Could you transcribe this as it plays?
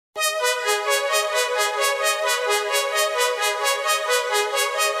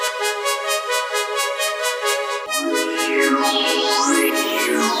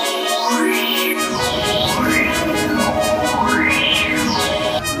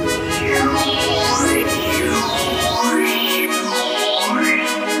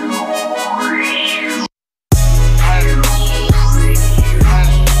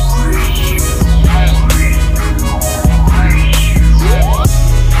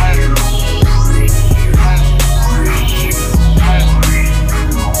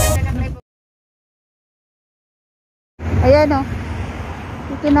ayan o.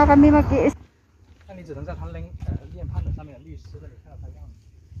 Dito na kami mag-iis. 那你只能在它练判的上面律师的，你看到它样子。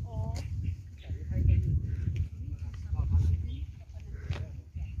哦。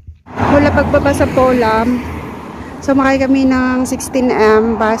Mula pagbaba sa Polam, sumakay kami ng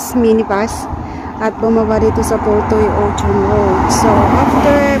 16M bus, minibus, at bumaba dito sa Putoy Ocean Road. So,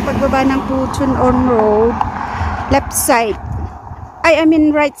 after pagbaba ng Putoy on Road, left side, I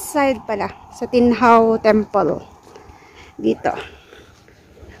mean right side pala, sa Tinhao Temple. Dito.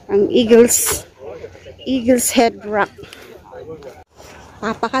 Ang Eagles Head Rock.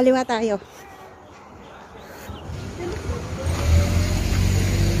 Papakaliwa tayo.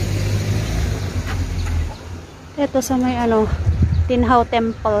 Ito sa may Tinhao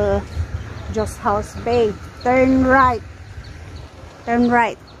Temple, Joss House Bay. Turn right. Turn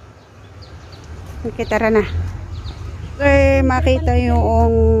right. Okay, tara na. Okay, makita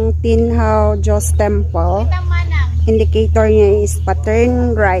yung Tinhao Joss Temple. Indicator niya is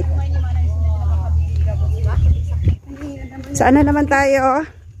pa-turn right. Saan na naman tayo?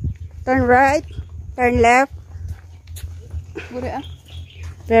 Turn right. Turn left.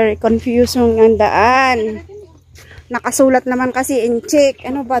 Very confusing ang daan. Nakasulat naman kasi in check.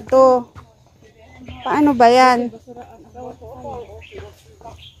 Ano ba to? Paano ba yan?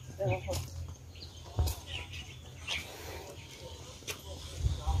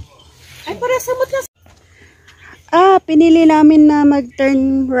 Ay, para samot na. Pinili namin na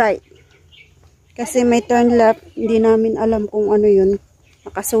mag-turn right. Kasi may turn left. Hindi namin alam kung ano yun.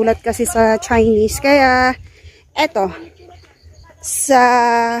 Nakasulat kasi sa Chinese. Kaya, eto. Sa,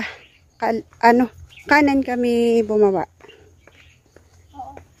 kanan kami bumaba.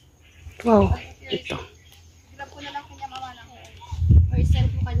 Wow, ito.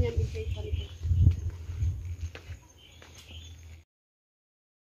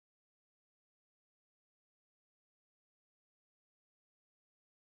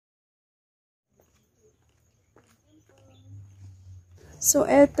 So,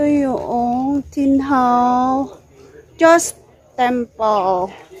 ito yung Tinhao Joss Temple.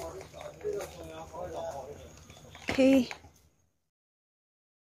 Okay.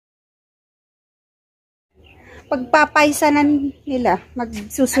 Pagpapaisanan nila,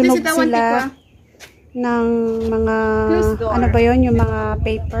 magsusunog sila ng mga, ano ba yun, yung mga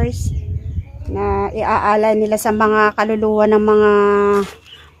papers na iaalay nila sa mga kaluluwa ng mga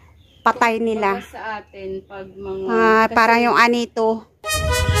patay nila. Sa atin, pag mga parang yung anito.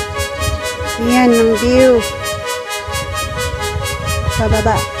 Yan, ang view.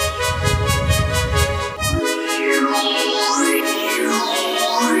 Pababa.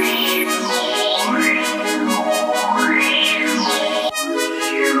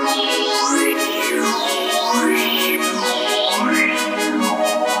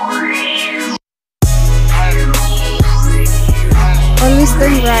 Always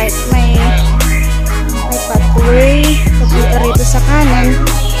turn right. May pathway. Papunta rito sa kanan.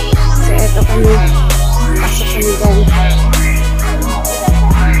 So, eto kami. Pasok kami dyan.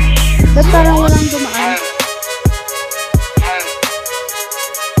 Ba't parang walang dumaan?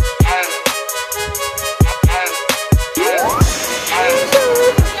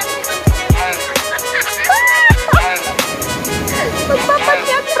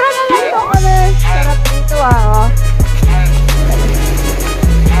 Magpapatyatra na lang ito kami. Sarap dito ah.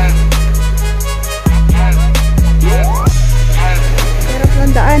 Sarap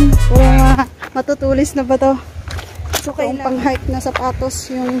ng daan. Puro matutulis na ba to? So, pang hike na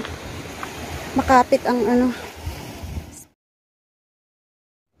sapatos yung makapit ang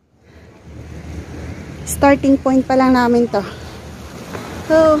starting point pa lang namin to.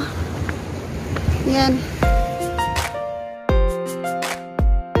 So, yan.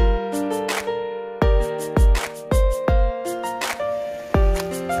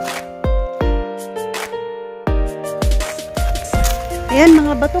 Ayan,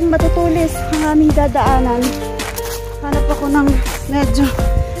 mga batong matutulis ang aming dadaanan. Hanap ako ng medyo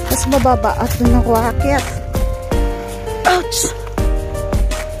mas mababa at doon ako aakyat. Ouch!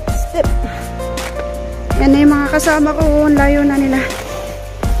 Step. Yan na yung mga kasama ko. Ang layo na nila.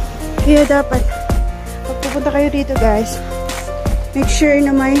 Kaya dapat pag pupunta kayo dito guys, make sure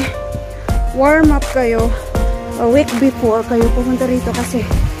na may warm up kayo a week before kayo pupunta rito kasi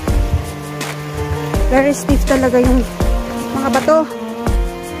very stiff talaga yung mga bato.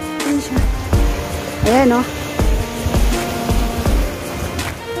 Ayan siya. Ayan o.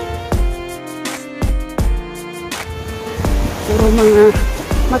 Puro mga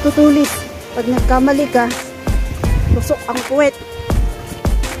matutulis. Pag nagkamali ka, lusok ang puwet.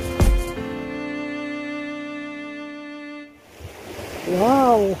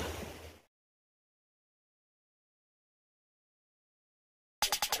 Wow!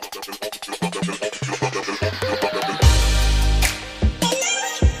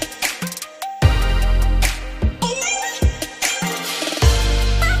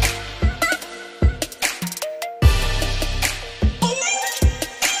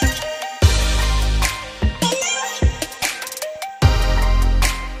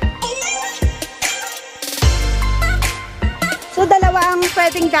 walang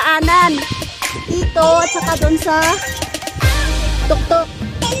pwedeng daanan. Dito at saka doon sa tuktok.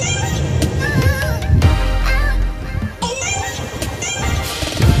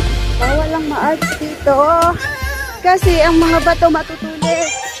 Bawal lang ma-arch dito kasi ang mga bato matutulis.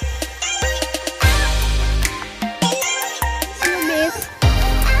 Miss,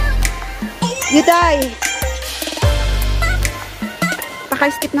 you die.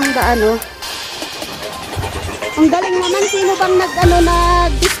 Paka-skip ng daan, oh. Ang galing naman, sino bang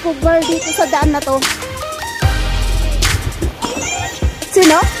nag-discover dito sa daan na to?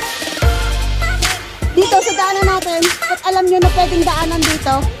 Sino? Dito sa daanan natin. At alam nyo na pwedeng daanan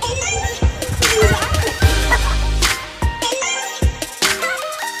dito.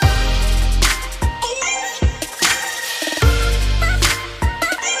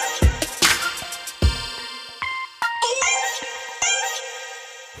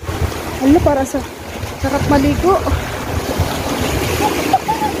 Ano, para sa sarap maligo.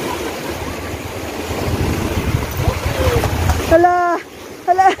 Hala,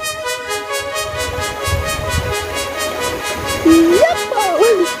 hala. Yapo.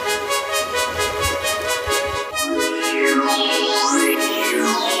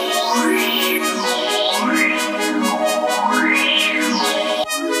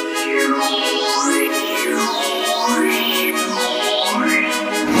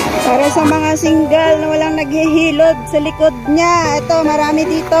 Para sa mga single na walang naghihilod sa likod niya, ito marami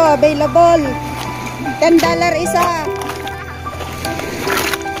dito available. $10 isa.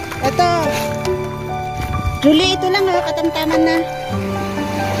 Ito Julie, ito lang, katamtaman na.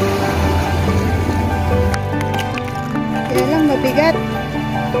 Kaya lang mabigat.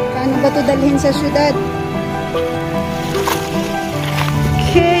 Paano ba ito dalhin sa syudad?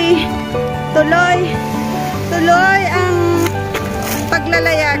 Okay, tuloy ang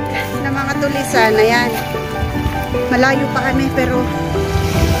paglalayag ng mga tulisan. Ayan, malayo pa kami pero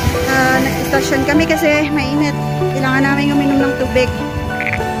nag-istasyon kami kasi mainit. Kailangan namin uminom ng tubig,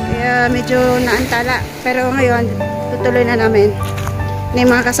 kaya medyo naantala. Pero ngayon tutuloy na namin. May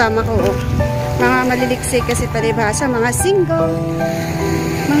mga kasama ko, mga maliliksik kasi palibhasa, mga single,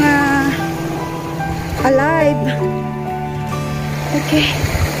 mga alive. Okay,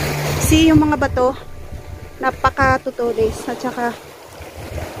 see yung mga bato, napakatutulis at saka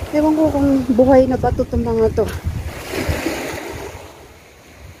ewan ko kung buhay na bato itong mga to.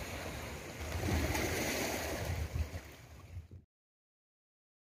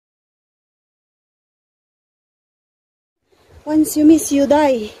 Once you miss, you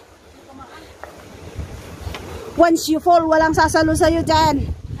die. Once you fall, walang sasalo sa'yo dyan.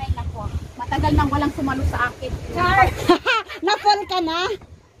 Ay, nako. Matagal nang walang sumalo sa akin. Char! Na-fall ka na?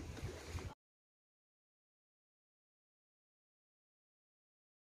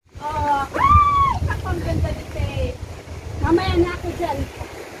 Oh, ang ganda dito eh. Mamaya na ako dyan.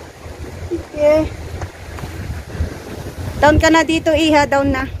 Okay. Down ka na dito, Iha. Down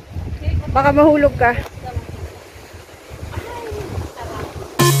na. Baka mahulog ka.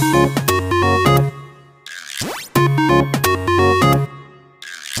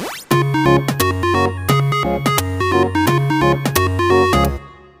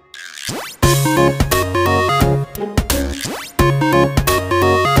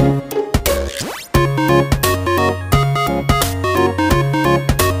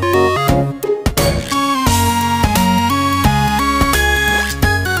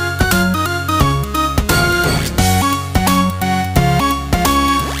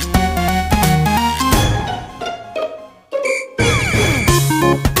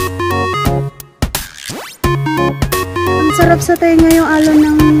 Sarap sa tenga yung alon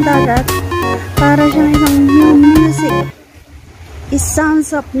ng dagat. Para siyang isang music. It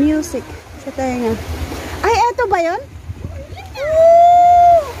sounds of music sa tenga. Ay, eto ba yun?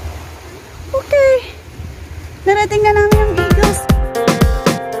 Okay. Narating na namin yung Eagles.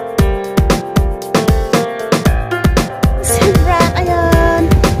 Siyempre, ayan.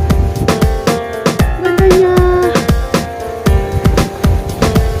 Ganda niya.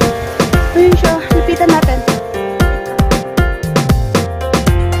 Ayun siya. Lipitan natin.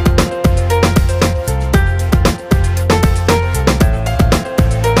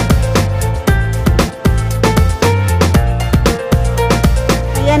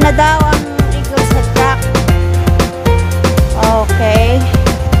 Na daw ang Eagles Head Rock. Okay.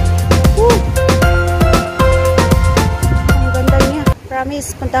 Woo. Ang ganda niya.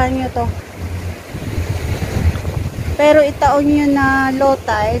 Promise, puntahan niyo to. Pero itaon niyo na low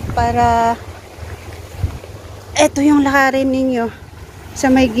tide para eto yung lakarin ninyo sa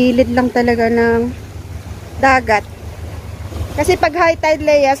may gilid lang talaga ng dagat. Kasi pag high tide,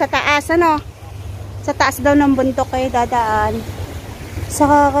 Leia, sa taas, ano? Sa taas daw ng bundok kayo dadaan.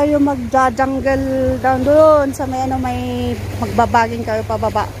 Saka kayo magja-jungle down doon sa may ano, may magbabaging kayo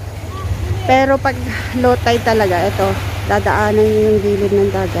pababa. Pero pag low tide talaga, ito, dadaanan nyo yung gilid ng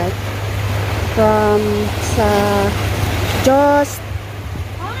dagat. From sa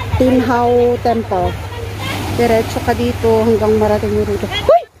enjoy.Till Temple. Diretso ka dito hanggang marating mo rito.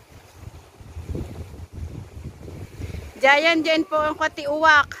 Huy! Diyan dyan po ang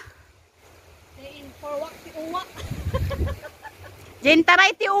katiuwak. Diyan taray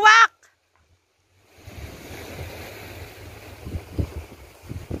tiuwak.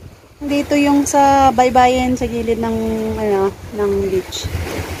 Dito yung sa baybayin sa gilid ng ano, ng beach.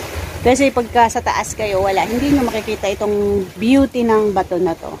 Kasi pagka sa taas kayo, wala, hindi nyo makikita itong beauty ng bato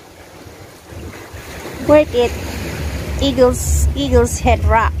na to. Worth it. Eagle's Head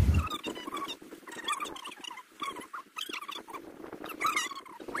Rock.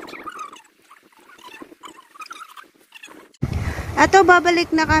 Ato,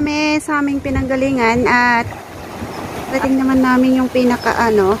 babalik na kami sa aming pinanggalingan at rating naman namin yung pinaka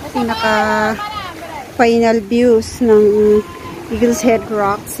final views ng Eagle's Head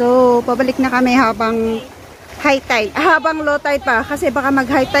Rock. So, pabalik na kami habang high tide. Habang low tide pa. Kasi baka mag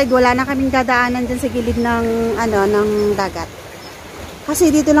high tide, wala na kaming dadaanan dyan sa gilid ng, ng dagat.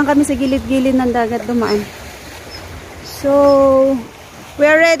 Kasi dito lang kami sa gilid-gilid ng dagat dumaan. So,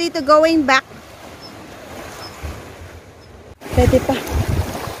 we're ready to going back. Pwede pa.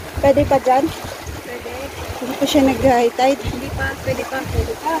 Pwede pa dyan? Pwede. Hindi pa siya nag-high tide. Hindi pa. Pwede pa.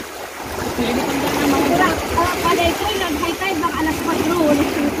 Pwede pa. Pwede pa naman. Pwede ito yung nag-high tide ng alas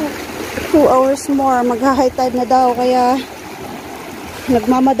 4. 2 hours more. Mag-high tide na daw. Kaya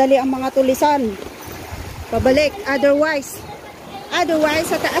nagmamadali ang mga tulisan. Pabalik. Otherwise,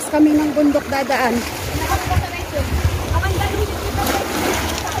 sa taas kami ng bundok dadaan.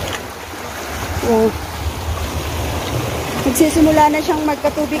 Oh. Nagsisimula na siyang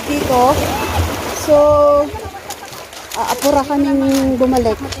magkatubig dito. So, aapura kaming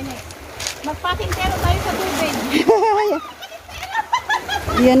bumalik. Magpakintero tayo sa tubig.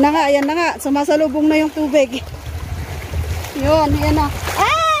 Yan na nga. Sumasalubong na yung tubig. Yun, yan na.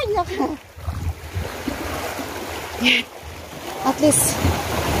 Ay! Yan. At least.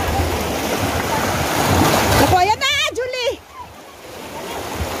 Ako, ayan na! Julie!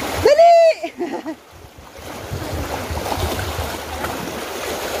 Dali!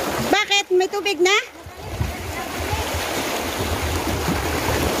 Bakit? May tubig na?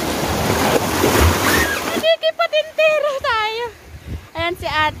 Makikipatintero tayo. Ayan si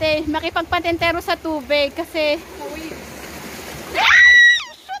ate. Makipagpatintero sa tubig kasi...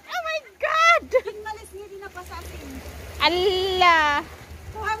 Shoot! Oh my God! Malis nga din na pa sa atin. Allah!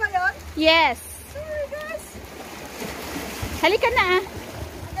 Kuha mo yun? Yes! Sorry guys. Halika na ah.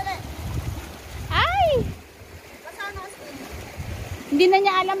 Dali. Ay! Kasama asin. Hindi na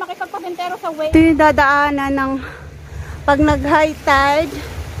niya alam makipagpatintero sa wave. Ito yung dadaanan ng pag nag-high tide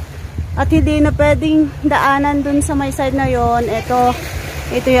at hindi na pwedeng daanan dun sa may side na yon. Ito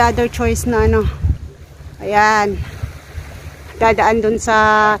yung other choice na ano. Ayan. Dadaan dun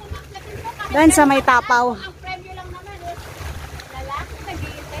sa may tapaw. Ang premyo lang naman is lalaki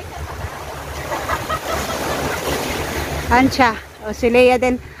nag-iintay sa taas. Ansya. O si Leia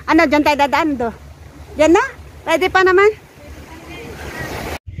din. Ano, dyan tayo dadaan do? Dyan na? Pwede pa naman?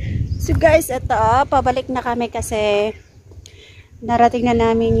 So guys, ito, pabalik na kami kasi narating na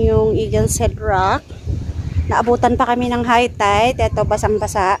namin yung Eagle's Head Rock. Naabutan pa kami ng high tide. Ito,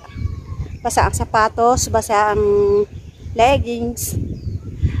 basang-basa. Basa ang sapatos, basa ang leggings.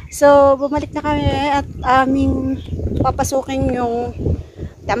 So, bumalik na kami at aming papasukin yung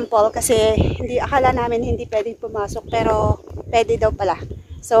temple kasi akala namin hindi pwedeng pumasok pero pwede daw pala.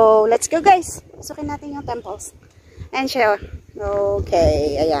 So, let's go guys. Pasukin natin yung temples. And share.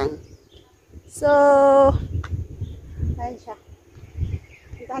 Okay, ayan. So, ayan siya.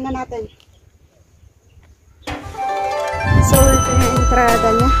 Puntaan na natin. So, ito yung entrada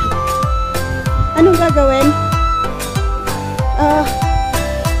niya. Anong gagawin?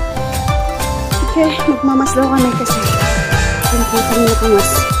 Okay, magmamas daw kami kasi pinakita niya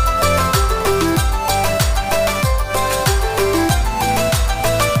pumas.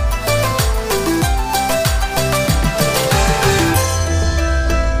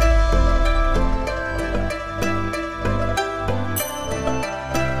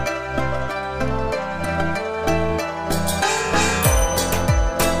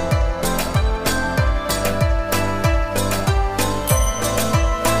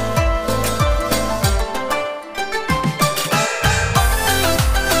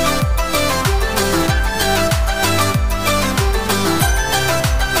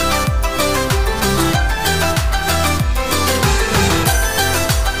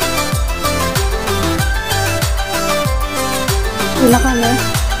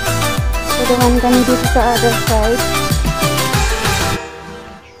 naman kami dito sa other side.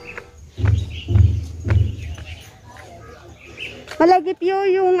 Malagip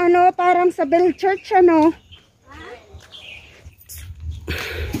yung ano, parang sa Bell Church, ano.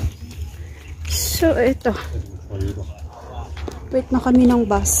 So, ito. Wait na kami ng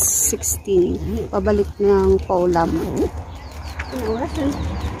bus, 16. Pabalik ng Paulam. Ano oras?